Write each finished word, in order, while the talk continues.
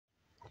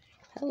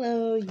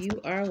Hello,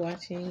 you are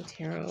watching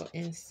Tarot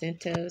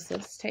Incentives.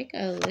 Let's take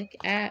a look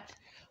at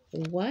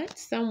what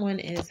someone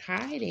is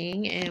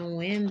hiding and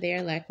when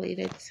they're likely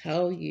to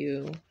tell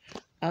you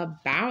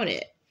about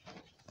it.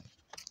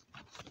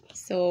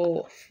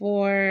 So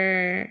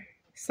for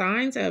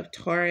signs of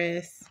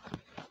Taurus,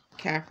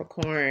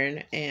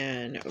 Capricorn,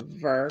 and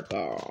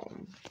Virgo,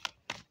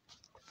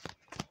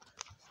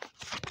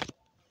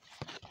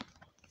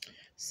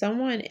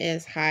 someone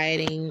is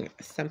hiding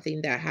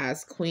something that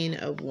has Queen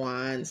of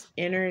Wands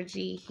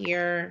energy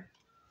here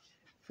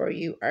for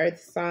you earth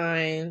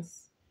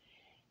signs.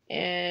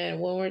 And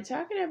when we're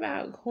talking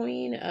about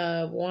Queen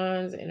of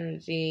Wands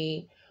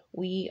energy,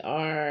 we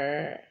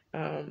are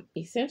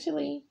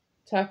essentially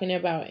talking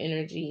about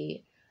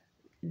energy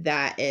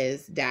that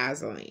is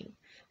dazzling.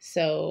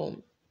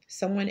 So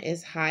someone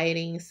is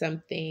hiding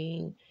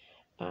something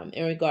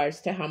in regards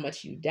to how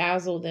much you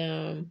dazzle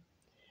them,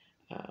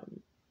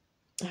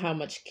 how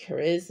much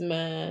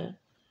charisma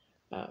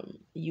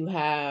you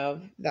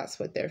have. That's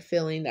what they're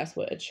feeling. That's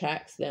what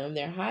attracts them.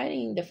 They're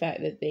hiding the fact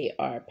that they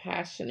are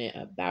passionate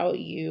about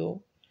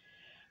you,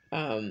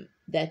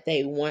 that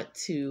they want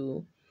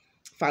to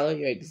follow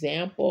your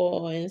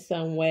example in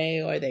some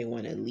way, or they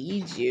want to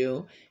lead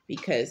you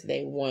because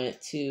they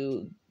want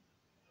to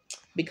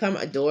become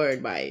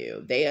adored by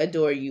you. They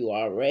adore you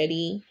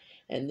already,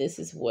 and this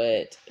is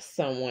what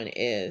someone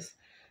is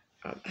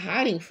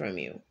hiding from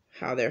you,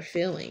 how they're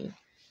feeling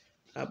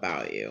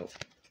about you.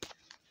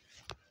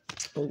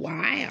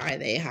 Why are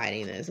they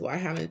hiding this? Why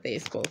haven't they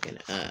spoken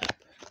up?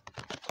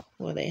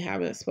 Well, they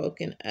haven't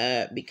spoken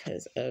up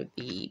because of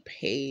the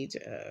Page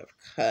of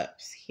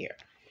Cups here.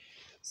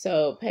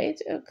 So Page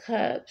of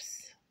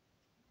Cups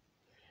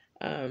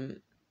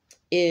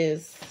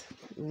is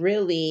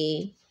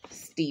really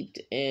steeped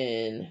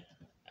in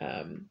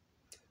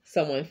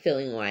someone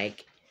feeling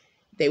like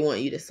they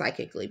want you to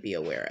psychically be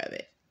aware of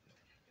it.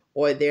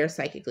 Or they're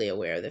psychically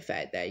aware of the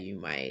fact that you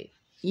might,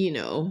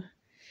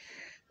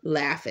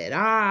 laugh it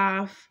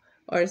off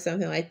or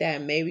something like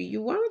that. Maybe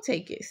you won't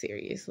take it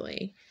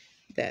seriously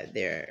that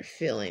they're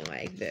feeling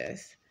like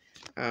this.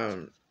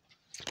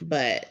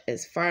 But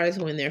as far as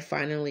when they're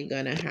finally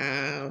going to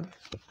have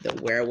the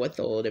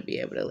wherewithal to be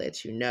able to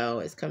let you know,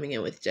 it's coming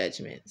in with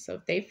judgment. So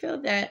if they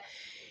feel that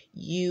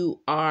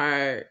you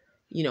are,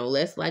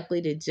 less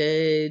likely to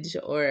judge,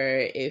 or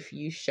if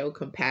you show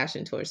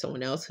compassion towards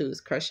someone else who's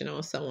crushing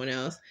on someone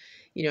else,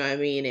 you know what I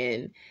mean?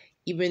 And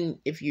even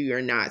if you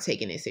are not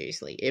taking it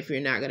seriously, if you're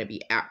not going to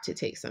be apt to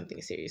take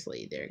something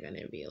seriously, they're going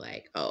to be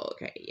like, oh,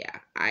 okay, yeah,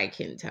 I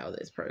can tell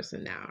this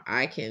person now.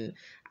 I can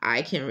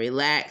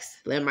relax,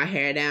 let my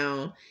hair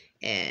down,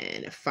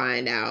 and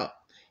find out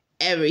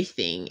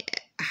everything,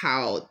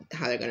 how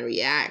they're going to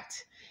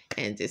react,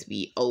 and just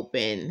be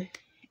open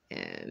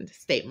and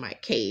state my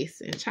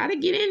case and try to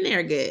get in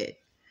there good.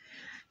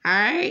 All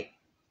right,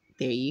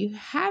 there you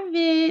have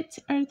it,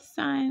 earth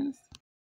signs.